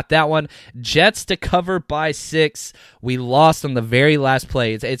 16.5, we got that one. Jets to cover by 6. We lost on the very last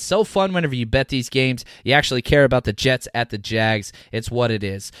play. It's so fun whenever you bet these games. You actually care about the Jets at the Jags. It's what it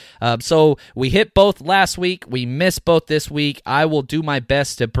is. So we hit both last week. We missed both this week. I will do my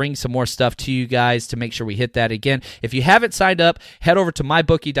best to bring some more stuff to you guys to make sure we hit that again. If you haven't signed up, head over to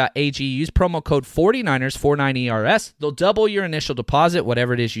mybookie.ag. Use promo code 49ers, 49ERS. They'll double your initial deposit,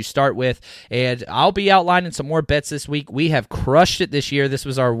 whatever it is you start with. And I'll be outlining some more bets this week. We have crushed it this year. This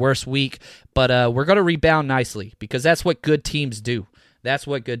was our worst week, but we're going to rebound nicely, because that's what good teams do. That's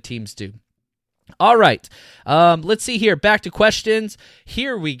what good teams do. All right. Let's see here. Back to questions.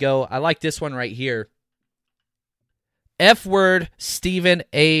 Here we go. I like this one right here. F word, Stephen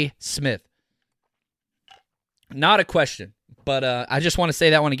A. Smith. Not a question, but I just want to say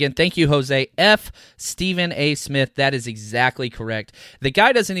that one again. Thank you, Jose. F. Stephen A. Smith. That is exactly correct. The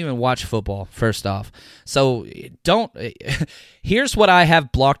guy doesn't even watch football, first off. So don't... Here's what I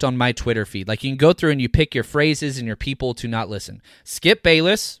have blocked on my Twitter feed. Like, you can go through and you pick your phrases and your people to not listen. Skip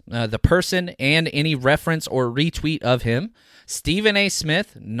Bayless, the person, and any reference or retweet of him. Stephen A.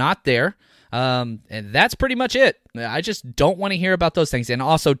 Smith, not there. And that's pretty much it. I just don't want to hear about those things. And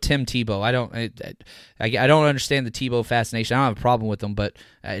also Tim Tebow. I don't understand the Tebow fascination. I don't have a problem with him, but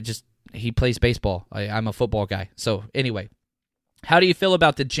he plays baseball. I'm a football guy. So anyway, how do you feel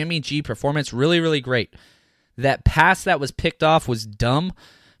about the Jimmy G performance? Really, really great. That pass that was picked off was dumb.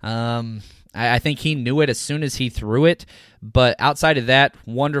 I think he knew it as soon as he threw it, but outside of that,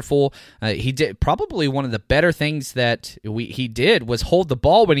 wonderful. He did probably one of the better things that he did was hold the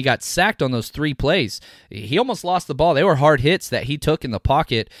ball when he got sacked on those 3 plays. He almost lost the ball. They were hard hits that he took in the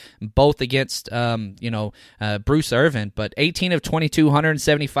pocket, both against Bruce Irvin, but 18 of 22,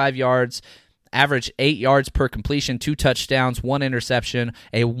 175 yards. Average 8 yards per completion, 2 touchdowns, 1 interception,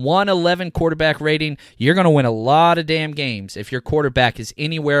 a 111 quarterback rating. You're going to win a lot of damn games. If your quarterback is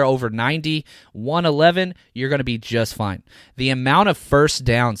anywhere over 90, 111, you're going to be just fine. The amount of first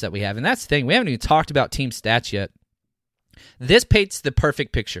downs that we have, and that's the thing, we haven't even talked about team stats yet. This paints the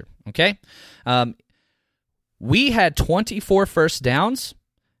perfect picture, okay? We had 24 first downs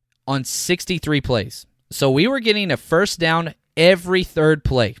on 63 plays. So we were getting a first down every third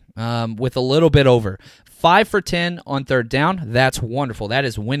play with a little bit over. 5 for 10 on third down. That's wonderful. That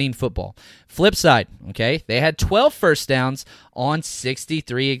is winning football. Flip side, okay, they had 12 first downs on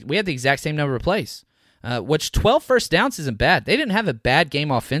 63. We had the exact same number of plays, which 12 first downs isn't bad. They didn't have a bad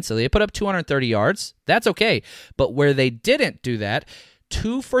game offensively. They put up 230 yards. That's okay. But where they didn't do that,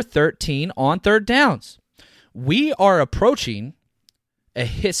 2 for 13 on third downs. We are approaching a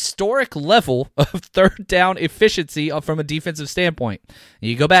historic level of third down efficiency from a defensive standpoint.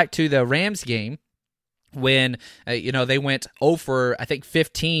 You go back to the Rams game when they went 0 for, I think,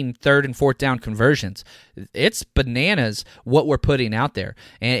 15 third and fourth down conversions. It's bananas what we're putting out there.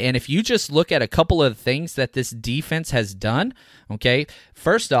 And if you just look at a couple of things that this defense has done, okay,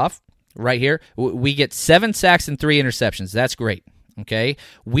 first off, right here, we get 7 sacks and 3 interceptions. That's great. Okay,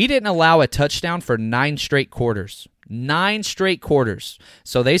 we didn't allow a touchdown for 9 straight quarters. 9 straight quarters.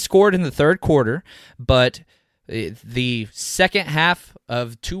 So they scored in the third quarter, but the second half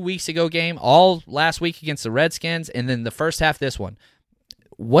of 2 weeks ago game, all last week against the Redskins, and then the first half this one.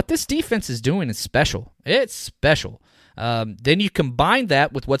 What this defense is doing is special. It's special. Then you combine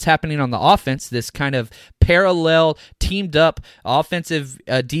that with what's happening on the offense, this kind of parallel, teamed-up offensive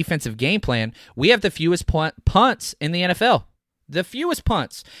defensive game plan. We have the fewest punts in the NFL. The fewest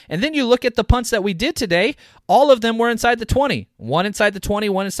punts. And then you look at the punts that we did today, all of them were inside the 20. 1 inside the 20,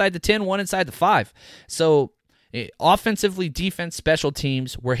 1 inside the 10, 1 inside the 5. So offensively, defense, special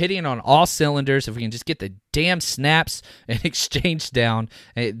teams, we're hitting on all cylinders. If we can just get the damn snaps and exchange down,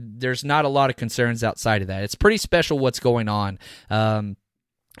 there's not a lot of concerns outside of that. It's pretty special what's going on.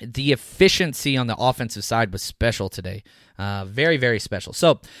 The efficiency on the offensive side was special today. Very, very special.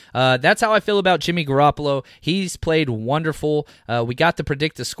 So that's how I feel about Jimmy Garoppolo. He's played wonderful. We got to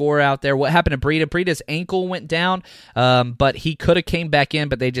predict the score out there. What happened to Breida? Breida's ankle went down, but he could have came back in,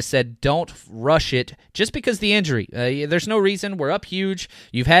 but they just said don't rush it just because the injury. There's no reason. We're up huge.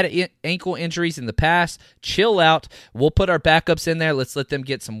 You've had ankle injuries in the past. Chill out. We'll put our backups in there. Let's let them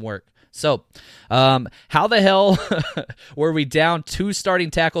get some work. So, how the hell were we down 2 starting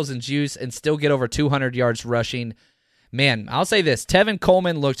tackles and juice and still get over 200 yards rushing? Man, I'll say this. Tevin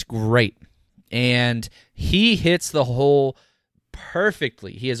Coleman looked great, and he hits the hole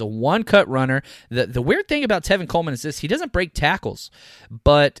perfectly. He is a one-cut runner. The weird thing about Tevin Coleman is this. He doesn't break tackles,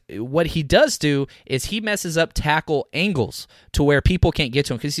 but what he does do is he messes up tackle angles to where people can't get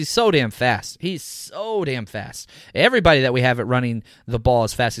to him because he's so damn fast. He's so damn fast. Everybody that we have at running the ball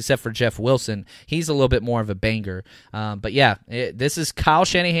is fast except for Jeff Wilson. He's a little bit more of a banger. But yeah, this is Kyle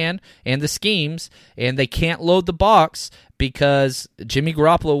Shanahan and the schemes, and they can't load the box because Jimmy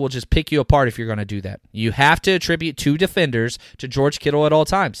Garoppolo will just pick you apart if you're going to do that. You have to attribute 2 defenders to George Kittle at all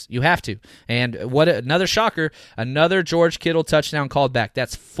times. You have to. And what another shocker, another George Kittle touchdown called back.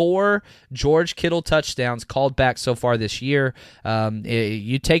 That's 4 George Kittle touchdowns called back so far this year.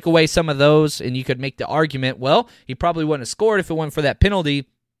 You take away some of those, and you could make the argument, well, he probably wouldn't have scored if it wasn't for that penalty.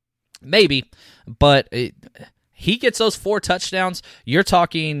 Maybe, but he gets those 4 touchdowns. You're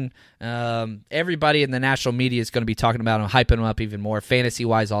talking everybody in the national media is going to be talking about him, hyping him up even more,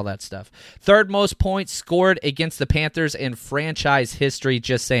 fantasy-wise, all that stuff. 3rd most points scored against the Panthers in franchise history.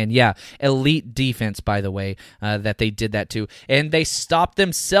 Just saying, yeah, elite defense, by the way, that they did that to. And they stopped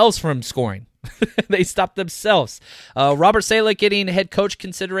themselves from scoring. They stopped themselves. Robert Saleh getting head coach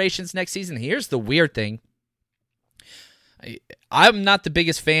considerations next season. Here's the weird thing. I'm not the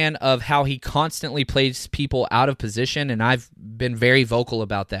biggest fan of how he constantly plays people out of position, and I've been very vocal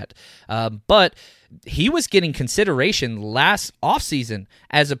about that. But he was getting consideration last offseason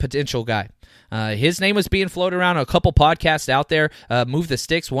as a potential guy. His name was being floated around a couple podcasts out there. Move the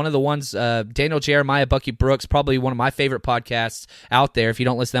Sticks, one of the ones, Daniel Jeremiah, Bucky Brooks, probably one of my favorite podcasts out there. If you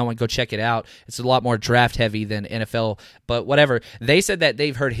don't listen to that one, go check it out. It's a lot more draft heavy than NFL, but whatever. They said that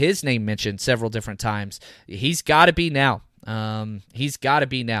they've heard his name mentioned several different times. He's got to be now. He's got to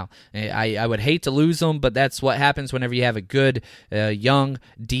be now. I would hate to lose him, but that's what happens whenever you have a good young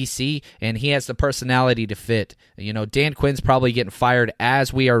DC, and he has the personality to fit. Dan Quinn's probably getting fired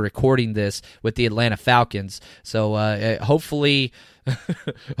as we are recording this with the Atlanta Falcons, so hopefully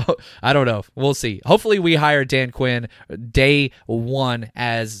I don't know. We'll see. Hopefully we hire Dan Quinn day one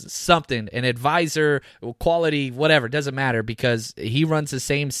as something, an advisor, quality, whatever. Doesn't matter because he runs the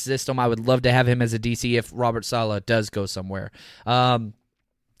same system. I would love to have him as a DC if Robert Saleh does go somewhere.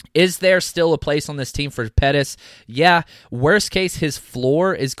 Is there still a place on this team for Pettis? Yeah. Worst case, his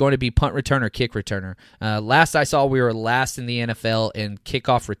floor is going to be punt returner, kick returner. Last I saw, we were last in the NFL in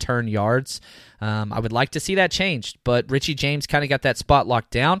kickoff return yards. I would like to see that changed, but Richie James kind of got that spot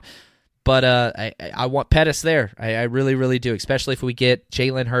locked down. But I want Pettis there. I really, really do, especially if we get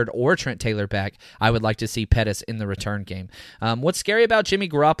Jalen Hurd or Trent Taylor back. I would like to see Pettis in the return game. What's scary about Jimmy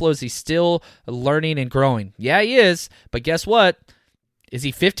Garoppolo is he's still learning and growing. Yeah, he is, but guess what? Is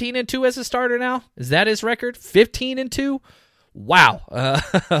he 15-2 as a starter now? Is that his record? 15-2? Wow.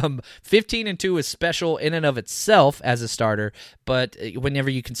 15-2 is special in and of itself as a starter, but whenever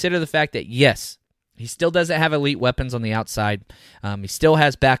you consider the fact that, yes, he still doesn't have elite weapons on the outside, he still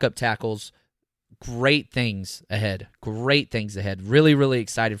has backup tackles, great things ahead. Really, really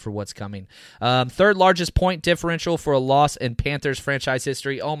excited for what's coming. Third largest point differential for a loss in Panthers franchise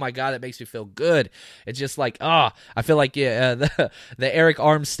history. Oh my God, that makes me feel good. It's just like, I feel like the Eric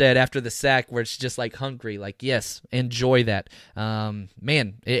Armstead after the sack where it's just like hungry. Like, yes, enjoy that.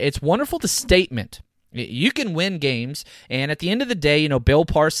 Man, it's wonderful the statement. You can win games, and at the end of the day, Bill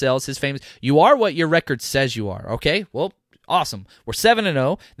Parcells, his famous, you are what your record says you are, okay? Well, awesome. We're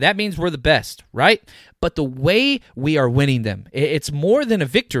 7-0. That means we're the best, right? But the way we are winning them, it's more than a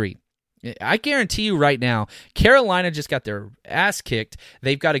victory. I guarantee you right now, Carolina just got their ass kicked.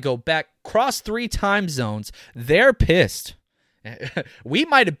 They've got to go back, cross 3 time zones. They're pissed. We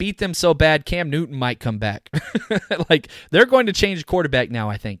might have beat them so bad Cam Newton might come back. Like, they're going to change quarterback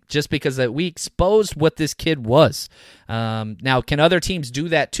now, I think, just because we exposed what this kid was. Now, can other teams do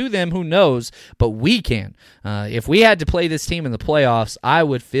that to them? Who knows? But we can. If we had to play this team in the playoffs, I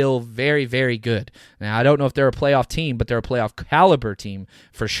would feel very, very good. Now, I don't know if they're a playoff team, but they're a playoff caliber team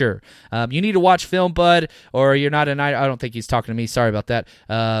for sure. You need to watch film, bud, or you're not I don't think he's talking to me. Sorry about that.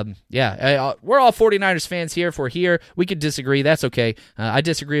 We're all 49ers fans here. If we're here, we could disagree. That's okay. I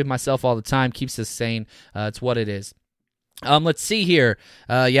disagree with myself all the time. Keeps us sane. It's what it is. Let's see here.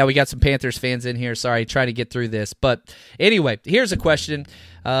 We got some Panthers fans in here. Sorry, trying to get through this. But anyway, here's a question.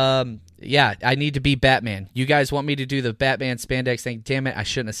 I need to be Batman. You guys want me to do the Batman spandex thing? Damn it, I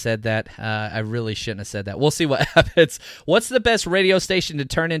shouldn't have said that. I really shouldn't have said that. We'll see what happens. What's the best radio station to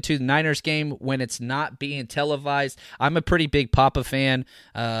turn into the Niners game when it's not being televised? I'm a pretty big Papa fan.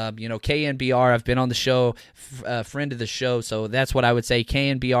 KNBR, I've been on the show, friend of the show, so that's what I would say,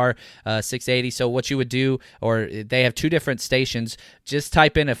 KNBR 680. So what you would do, or they have 2 different stations, just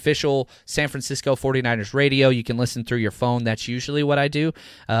type in official San Francisco 49ers radio. You can listen through your phone. That's usually what I do.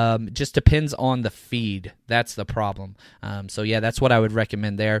 Just depends on the feed. That's the problem. That's what I would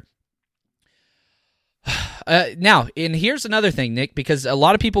recommend there. Now, and here's another thing, Nick, because a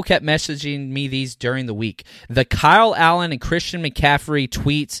lot of people kept messaging me these during the week. The Kyle Allen and Christian McCaffrey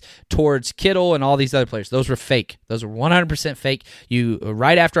tweets towards Kittle and all these other players, those were fake. Those were 100% fake.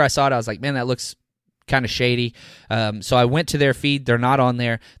 Right after I saw it, I was like, man, that looks kind of shady. So I went to their feed. They're not on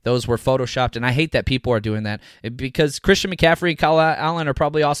there. Those were photoshopped, and I hate that people are doing that because Christian McCaffrey and Kyle Allen are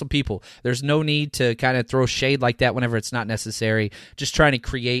probably awesome people. There's no need to kind of throw shade like that whenever it's not necessary. Just trying to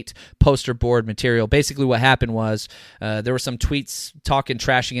create poster board material. Basically what happened was there were some tweets talking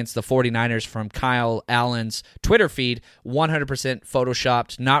trash against the 49ers from Kyle Allen's Twitter feed. 100%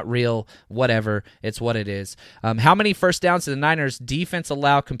 photoshopped, not real, whatever. It's what it is. How many first downs did the Niners defense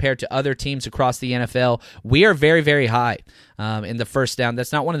allow compared to other teams across the NFL? We are very, very high in the first down.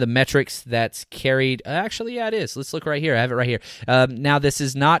 That's not one of the metrics that's carried. Actually, yeah, it is. Let's look right here. I have it right here. Now, this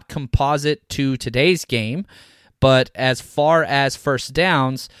is not composite to today's game, but as far as first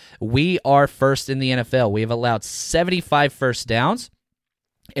downs, we are first in the NFL. We have allowed 75 first downs.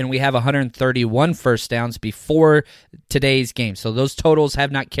 and we have 131 first downs before today's game. So those totals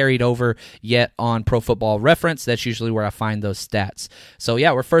have not carried over yet on Pro Football Reference. That's usually where I find those stats. So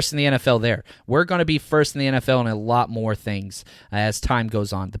yeah, we're first in the NFL there. We're going to be first in the NFL in a lot more things as time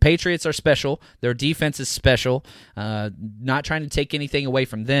goes on. The Patriots are special. Their defense is special. Not trying to take anything away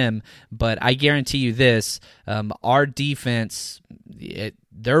from them, but I guarantee you this, our defense,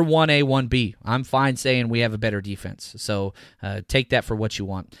 they're 1A, 1B. I'm fine saying we have a better defense. So take that for what you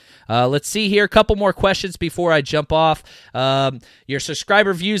want. Let's see here. A couple more questions before I jump off. Your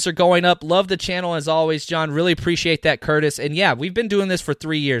subscriber views are going up. Love the channel as always, John. Really appreciate that, Curtis. And yeah, we've been doing this for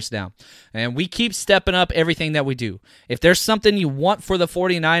 3 years now. And we keep stepping up everything that we do. If there's something you want for the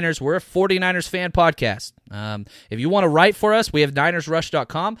 49ers, we're a 49ers fan podcast. If you want to write for us, we have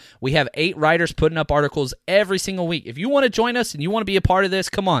NinersRush.com. We have 8 writers putting up articles every single week. If you want to join us and you want to be a part of this,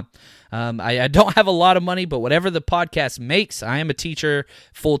 come on. I don't have a lot of money, but whatever the podcast makes, I am a teacher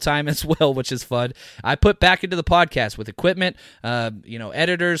full-time as well, which is fun. I put back into the podcast with equipment,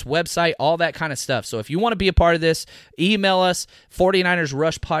 editors, website, all that kind of stuff. So if you want to be a part of this, email us,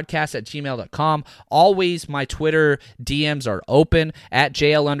 49ersrushpodcast@gmail.com. Always my Twitter DMs are open at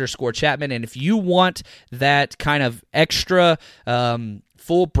JL_Chapman. And if you want that kind of extra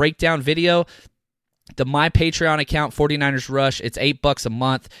full breakdown video, my Patreon account, 49ers Rush, it's $8 a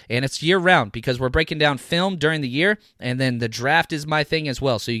month, and it's year-round because we're breaking down film during the year, and then the draft is my thing as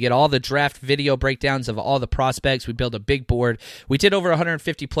well. So you get all the draft video breakdowns of all the prospects. We build a big board. We did over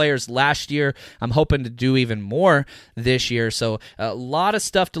 150 players last year. I'm hoping to do even more this year. So a lot of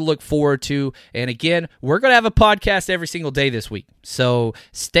stuff to look forward to. And again, we're going to have a podcast every single day this week. So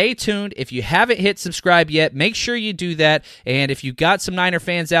stay tuned. If you haven't hit subscribe yet, make sure you do that. And if you got some Niner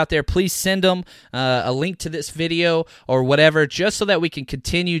fans out there, please send them a link to this video or whatever, just so that we can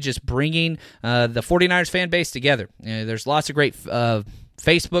continue just bringing the 49ers fan base together. There's lots of great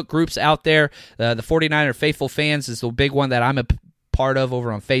Facebook groups out there. The 49er Faithful Fans is the big one that I'm a part of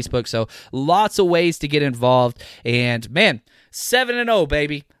over on Facebook. So lots of ways to get involved. And man, 7-0,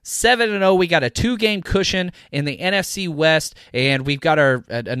 baby. 7-0. We got a 2-game cushion in the NFC West, and we've got our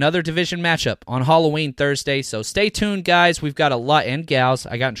another division matchup on Halloween Thursday. So stay tuned, guys. We've got a lot, and gals.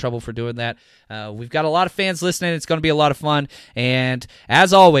 I got in trouble for doing that. We've got a lot of fans listening. It's going to be a lot of fun. And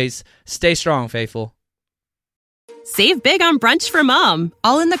as always, stay strong, faithful. Save big on brunch for mom,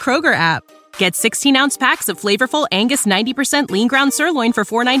 all in the Kroger app. Get 16-ounce packs of flavorful Angus 90% lean ground sirloin for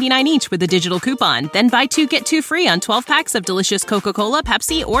 $4.99 each with a digital coupon. Then buy 2, get 2 free on 12 packs of delicious Coca-Cola,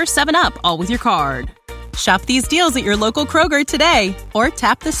 Pepsi, or 7-Up, all with your card. Shop these deals at your local Kroger today, or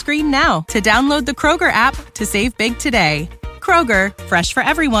tap the screen now to download the Kroger app to save big today. Kroger, fresh for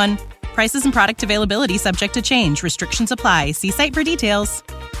everyone. Prices and product availability subject to change. Restrictions apply. See site for details.